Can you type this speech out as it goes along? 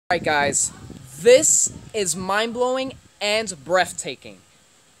Alright guys, this is mind-blowing and breathtaking.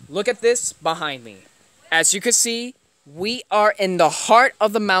 Look at this behind me. As you can see, we are in the heart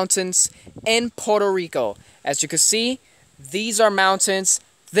of the mountains in Puerto Rico. As you can see, these are mountains.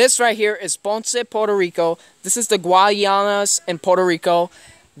 This right here is Ponce, Puerto Rico. This is the Guayanas in Puerto Rico.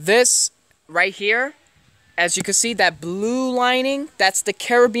 This right here, as you can see, that blue lining, that's the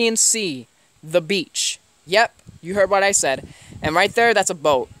Caribbean Sea, the beach. Yep, you heard what I said. And right there, that's a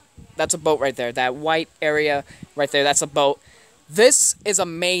boat. That's a boat right there. That white area right there, that's a boat. This is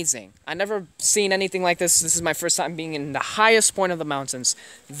amazing. I've never seen anything like this. This is my first time being in the highest point of the mountains.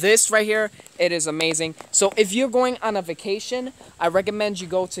 This right here, it is amazing. So if you're going on a vacation, I recommend you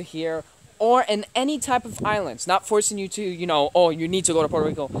go to here or in any type of islands. Not forcing you to, you know, oh, you need to go to Puerto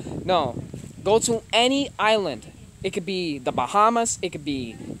Rico. No, go to any island. It could be the Bahamas, it could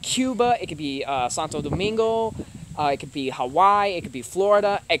be Cuba, it could be Santo Domingo, it could be Hawaii, it could be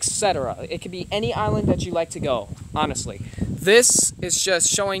Florida, etc. It could be any island that you like to go, honestly. This is just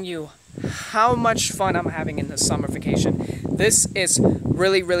showing you how much fun I'm having in this summer vacation. This is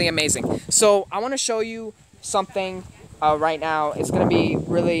really, really amazing. So I want to show you something right now. It's going to be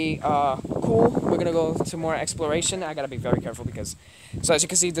really cool. We're going to go to more exploration. I got to be very careful because, so as you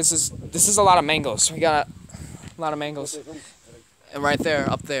can see, this is a lot of mangoes. We got a lot of mangoes. And right there,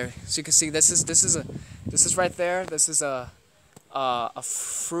 up there, so you can see this is right there. This is a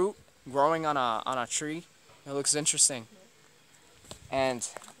fruit growing on a tree. It looks interesting. And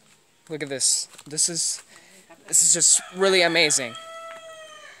look at this. This is just really amazing.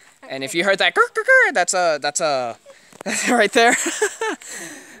 And if you heard that, that's a right there.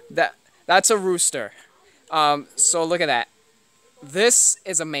 That's a rooster. So look at that. This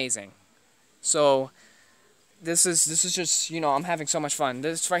is amazing. So this is just, you know, I'm having so much fun.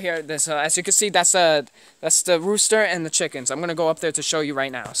 This right here, this as you can see, that's the rooster and the chickens. I'm gonna go up there to show you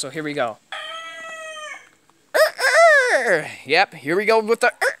right now. So here we go. Yep, here we go with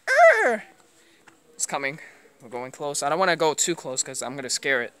the It's coming. We're going close. I don't want to go too close because I'm gonna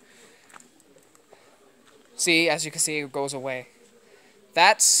scare it. See, as you can see, it goes away.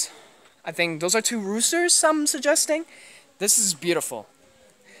 That's, I think those are two roosters, I'm suggesting. This is beautiful.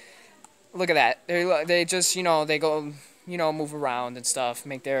 Look at that. They just, you know, they go, you know, move around and stuff,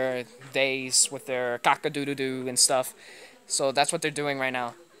 make their days with their cock-a-doodle-doo and stuff. So that's what they're doing right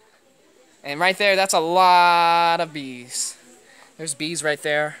now. And right there, that's a lot of bees. There's bees right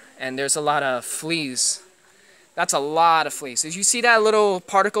there, and there's a lot of fleas. That's a lot of fleas. Did you see that little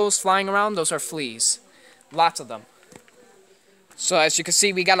particles flying around? Those are fleas. Lots of them. So as you can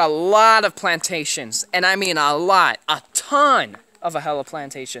see, we got a lot of plantations. And I mean a lot. A ton of a hell of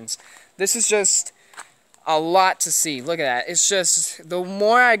plantations. This is just a lot to see. Look at that. It's just, the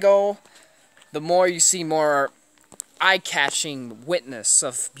more I go, the more you see more eye-catching witness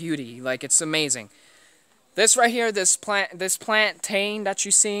of beauty. Like, it's amazing. This right here, this plantain that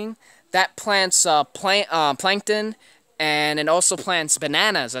you're seeing, that plants plankton, and it also plants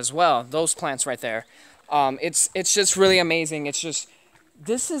bananas as well. Those plants right there. It's just really amazing. It's just,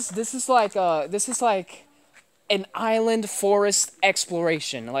 this is like an island forest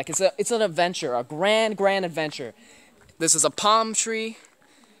exploration. Like, it's an adventure, a grand adventure. This is a palm tree,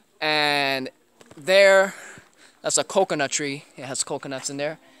 and there, that's a coconut tree. It has coconuts in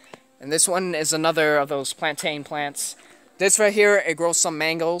there. And this one is another of those plantain plants. This right here, it grows some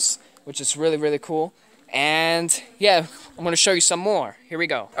mangoes, which is really, really cool. And yeah, I'm going to show you some more. Here we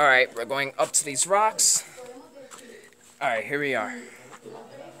go. Alright, we're going up to these rocks. Alright, here we are.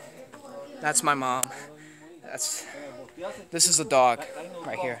 That's my mom. This is a dog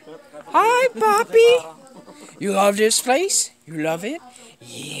right here. Hi, Poppy! You love this place? You love it?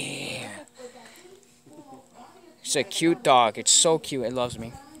 Yeah. It's a cute dog. It's so cute. It loves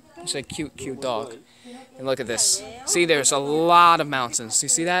me. It's a cute dog. And look at this. See, there's a lot of mountains. You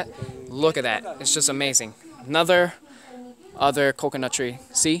see that? Look at that. It's just amazing. Other coconut tree.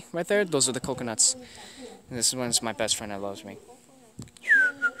 See, right there? Those are the coconuts. And this one's my best friend that loves me.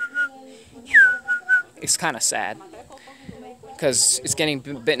 It's kind of sad. Because it's getting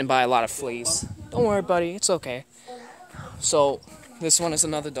bitten by a lot of fleas. Don't worry, buddy. It's okay. So, this one is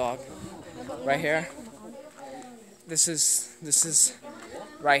another dog. Right here. This is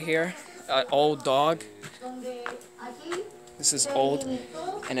right here, an old dog. This is old,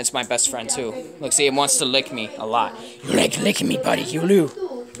 and it's my best friend too. Look, see, it wants to lick me a lot. You like licking me, buddy, you do.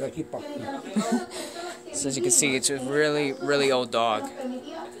 So as you can see, it's a really, really old dog.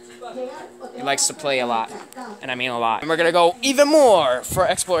 He likes to play a lot, and I mean a lot. And we're gonna go even more for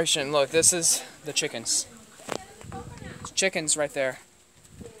exploration. Look, this is the chickens. Chickens right there.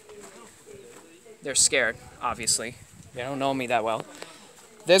 They're scared, obviously. They don't know me that well.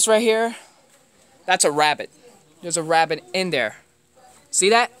 This right here, that's a rabbit. There's a rabbit in there. See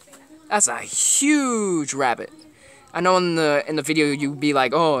that? That's a huge rabbit. I know in the video you'd be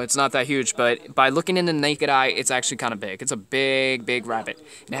like, oh, it's not that huge, but by looking in the naked eye, it's actually kind of big. It's a big, big rabbit.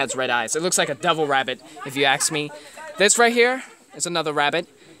 And it has red eyes. It looks like a devil rabbit, if you ask me. This right here is another rabbit.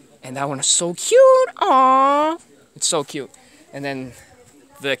 And that one is so cute. Aww. It's so cute. And then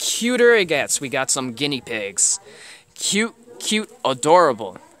the cuter it gets, we got some guinea pigs. Cute, cute,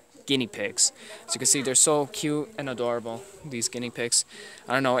 adorable guinea pigs. As you can see, they're so cute and adorable, these guinea pigs.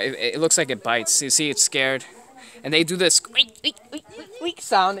 I don't know, it looks like it bites. You see, it's scared. And they do this squeak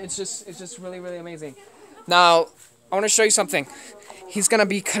sound. It's just really, really amazing. Now, I want to show you something. He's going to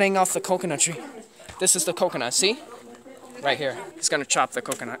be cutting off the coconut tree. This is the coconut, see? Right here. He's going to chop the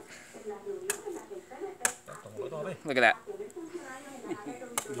coconut. Look at that.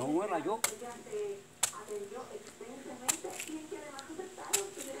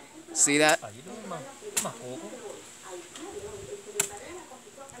 See that?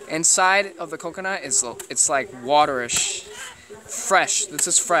 Inside of the coconut is it's like waterish, fresh. This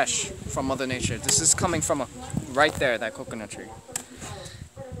is fresh from Mother Nature. This is coming from right there, that coconut tree.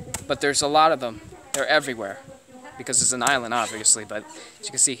 But there's a lot of them. They're everywhere because it's an island, obviously. But as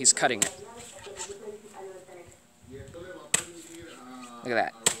you can see, he's cutting it. Look at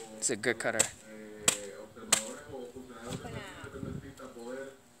that. It's a good cutter.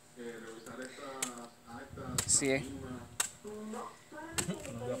 See?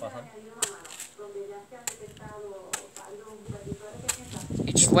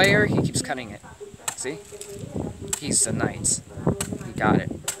 Each layer, he keeps cutting it. See? He's the knight. He got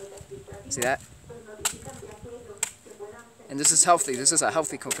it. See that? And this is healthy. This is a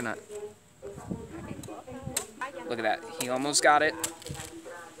healthy coconut. Look at that. He almost got it.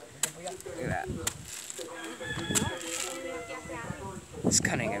 Look at that. He's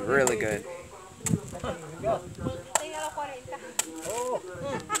cutting it really good.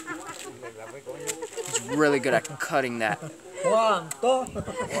 He's really good at cutting that.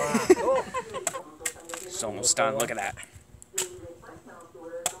 It's almost done. Look at that.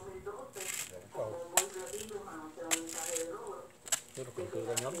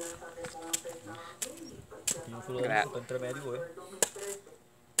 Look at that.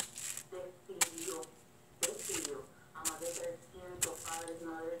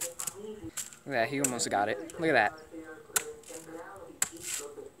 Look at that, he almost got it. Look at that.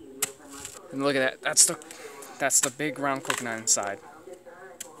 And look at that. That's the big round coconut inside.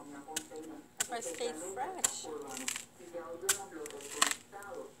 It stays fresh.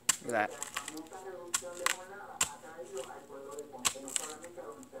 Look at that.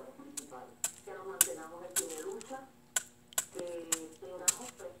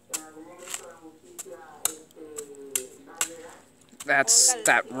 That's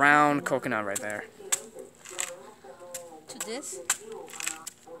that round coconut right there. To this?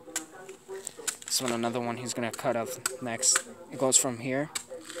 This one, another one he's gonna cut off next. It goes from here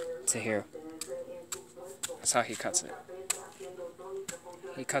to here. That's how he cuts it.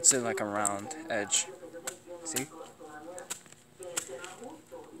 He cuts it like a round edge. See?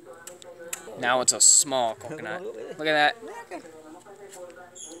 Now it's a small coconut. Look at that.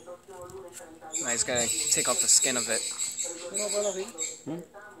 Now he's gonna take off the skin of it.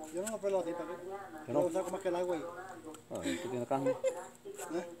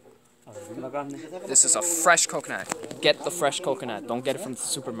 This is a fresh coconut. Get the fresh coconut. Don't get it from the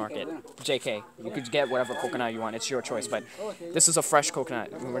supermarket. JK, you could get whatever coconut you want. It's your choice. But this is a fresh coconut.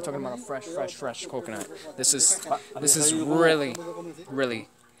 We're talking about a fresh coconut. This is really, really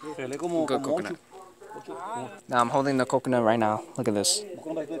good coconut. Now I'm holding the coconut right now. Look at this.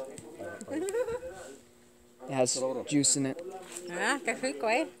 It has juice in it. Ah, qué rico,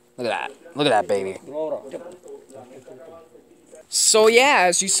 eh? Look at that. Look at that, baby. So yeah,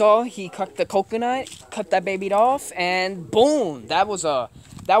 as you saw, he cut the coconut, cut that baby off, and boom! That was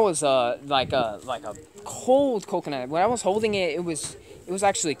like a cold coconut. When I was holding it, it was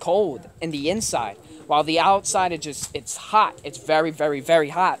actually cold in the inside. While the outside, it's hot. It's very, very, very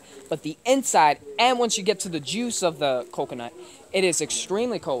hot. But the inside, and once you get to the juice of the coconut, it is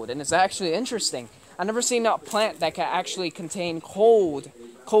extremely cold, and it's actually interesting. I've never seen a plant that can actually contain cold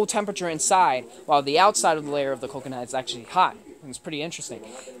temperature inside, while the outside of the layer of the coconut is actually hot. It's pretty interesting.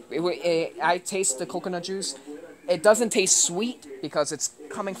 I taste the coconut juice. It doesn't taste sweet because it's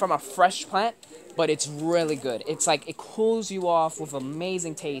coming from a fresh plant, but it's really good. It's like it cools you off with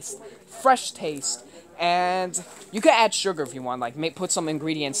amazing taste, fresh taste, and you can add sugar if you want. Like put some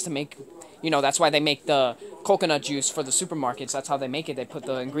ingredients to make, that's why they make the coconut juice for the supermarkets. That's how they make it. They put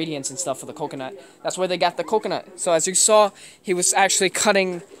the ingredients and stuff for the coconut. That's where they got the coconut. So as you saw, he was actually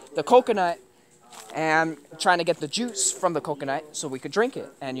cutting the coconut and trying to get the juice from the coconut so we could drink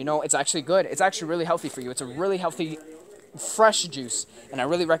it. And you know, it's actually good. It's actually really healthy for you. It's a really healthy, fresh juice, and I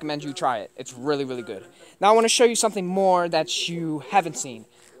really recommend you try it. It's really, really good. Now I want to show you something more that you haven't seen.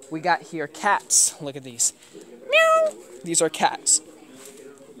 We got here cats. Look at these. Meow. These are cats.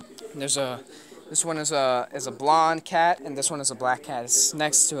 This one is a blonde cat, and this one is a black cat. It's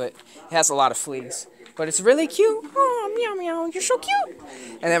next to it. It has a lot of fleas, but it's really cute. Oh, meow meow, you're so cute.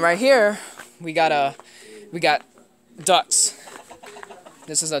 And then right here, we got ducks.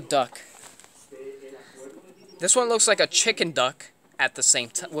 This is a duck. This one looks like a chicken duck at the same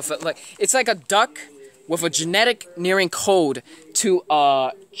time. It's like a duck with a genetic nearing code to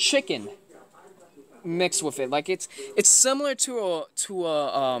a chicken mixed with it. Like it's similar to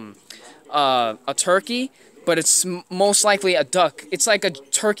a turkey, but it's most likely a duck. It's like a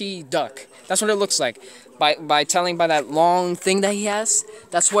turkey duck. That's what it looks like. By telling by that long thing that he has,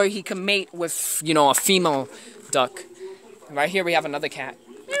 that's where he can mate with, you know, a female duck. Right here we have another cat.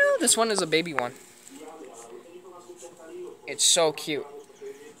 This one is a baby one. It's so cute.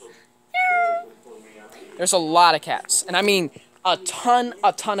 There's a lot of cats, and I mean a ton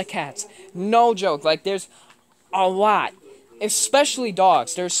of cats. No joke. Like there's a lot, especially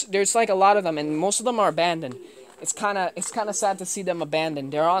dogs. There's like a lot of them, and most of them are abandoned. It's kind of sad to see them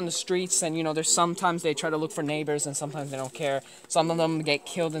abandoned. They're on the streets, and you know, there's sometimes they try to look for neighbors, and sometimes they don't care. Some of them get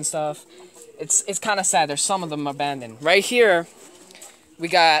killed and stuff. It's kind of sad. There's some of them abandoned. Right here, we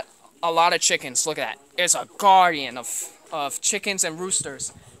got a lot of chickens. Look at that. It's a guardian of chickens and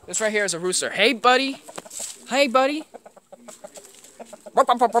roosters. This right here is a rooster. Hey, buddy. Hey, buddy.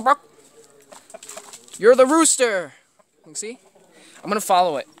 You're the rooster. You see? I'm gonna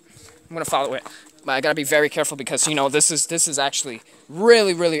follow it. But I gotta be very careful because, you know, this is actually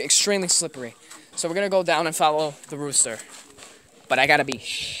really extremely slippery. So we're gonna go down and follow the rooster. But I gotta be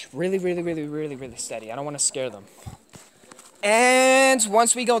really steady. I don't want to scare them. And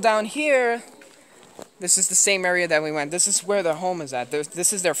once we go down here, this is the same area that we went. This is where their home is at.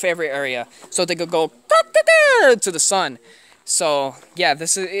 This is their favorite area, so they could go to the sun. So yeah,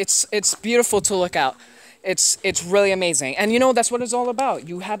 it's beautiful to look out. It's really amazing. And you know, that's what it's all about.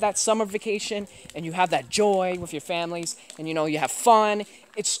 You have that summer vacation and you have that joy with your families, and you know, you have fun.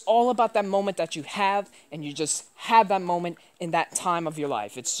 It's all about that moment that you have, and you just have that moment in that time of your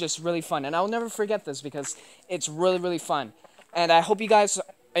life. It's just really fun, and I'll never forget this because it's really fun. And I hope you guys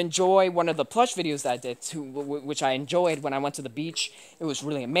enjoy one of the plush videos that I did too, which I enjoyed when I went to the beach. It was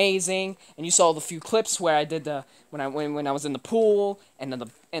really amazing, and you saw the few clips where I did when I was in the pool and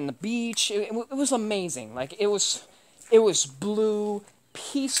in the beach. It was amazing. Like it was blue,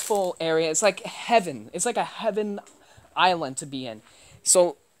 peaceful area. It's like heaven. It's like a heaven island to be in.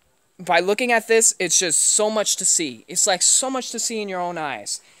 So by looking at this, it's just so much to see. It's like so much to see in your own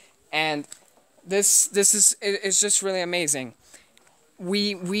eyes, and this is just really amazing.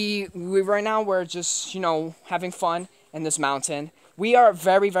 We right now we're just, you know, having fun in this mountain. We are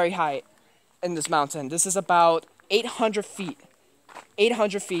very high in this mountain. This is about 800 feet.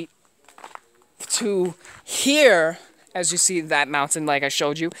 800 feet to here, as you see that mountain like I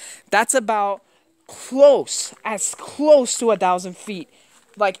showed you. That's about as close to 1,000 feet.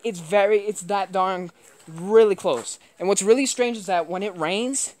 Like it's that darn really close. And what's really strange is that when it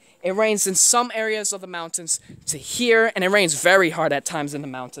rains in some areas of the mountains to here, and it rains very hard at times in the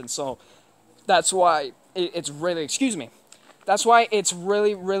mountains. So that's why it's really, that's why it's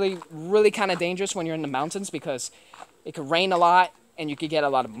really kind of dangerous when you're in the mountains, because it could rain a lot and you could get a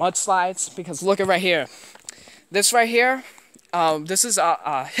lot of mudslides. Because look at right here. This right here, this is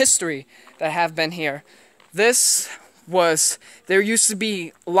a history that have been here. There used to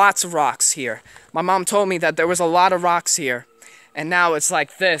be lots of rocks here. My mom told me that there was a lot of rocks here. And now it's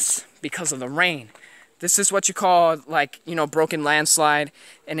like this because of the rain. This is what you call, like, you know, broken landslide.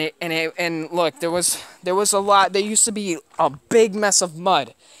 And look, there was a lot. There used to be a big mess of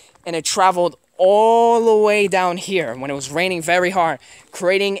mud, and it traveled all the way down here when it was raining very hard,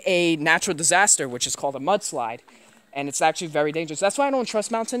 creating a natural disaster, which is called a mudslide. And it's actually very dangerous. That's why I don't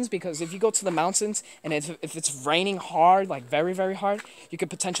trust mountains, because if you go to the mountains and if it's raining hard, like very hard, you could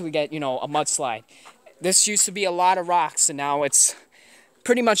potentially get, you know, a mudslide. This used to be a lot of rocks, and now it's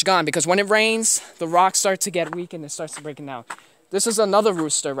pretty much gone, because when it rains, the rocks start to get weak and it starts to break down. This is another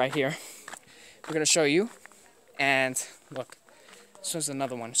rooster right here. We're going to show you. And look, this is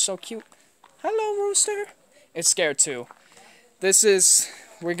another one. So cute. Hello, rooster. It's scared too.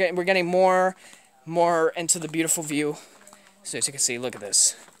 We're getting more into the beautiful view. So as you can see, look at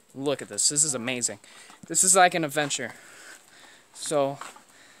this. Look at this. This is amazing. This is like an adventure. So,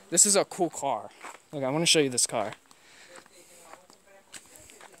 this is a cool car. Look, I want to show you this car.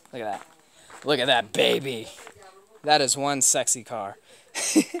 Look at that. Look at that baby. That is one sexy car.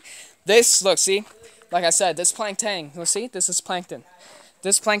 This, look, see? Like I said, this plankton, you'll see? This is plankton.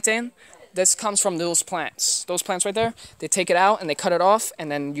 This plankton, this comes from those plants. Those plants right there, they take it out and they cut it off,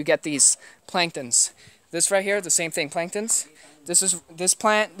 and then you get these planktons. This right here, the same thing, planktons. This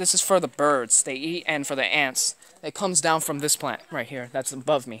plant, this is for the birds they eat, and for the ants. It comes down from this plant right here, that's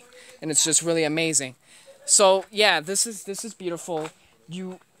above me. And it's just really amazing. So, yeah, this is beautiful.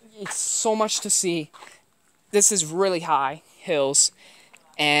 It's so much to see. This is really high hills.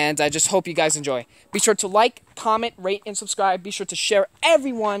 And I just hope you guys enjoy. Be sure to like, comment, rate, and subscribe. Be sure to share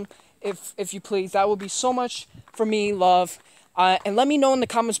everyone, if you please. That would be so much for me, love. And let me know in the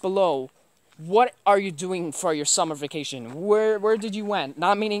comments below, what are you doing for your summer vacation? Where did you went?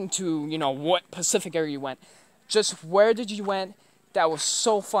 Not meaning to, you know, what Pacific area you went. Just where did you went that was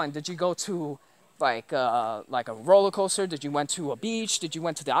so fun? Did you go to like a roller coaster? Did you went to a beach? Did you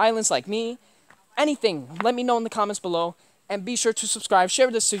went to the islands like me? Anything. Let me know in the comments below. And be sure to subscribe,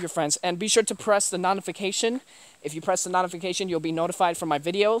 share this to your friends, and be sure to press the notification. If you press the notification, you'll be notified for my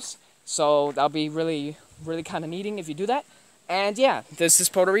videos. So that'll be really, really kind of neating if you do that. And yeah, this is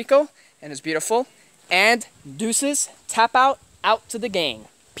Puerto Rico, and it's beautiful. And deuces, tap out to the gang.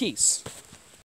 Peace.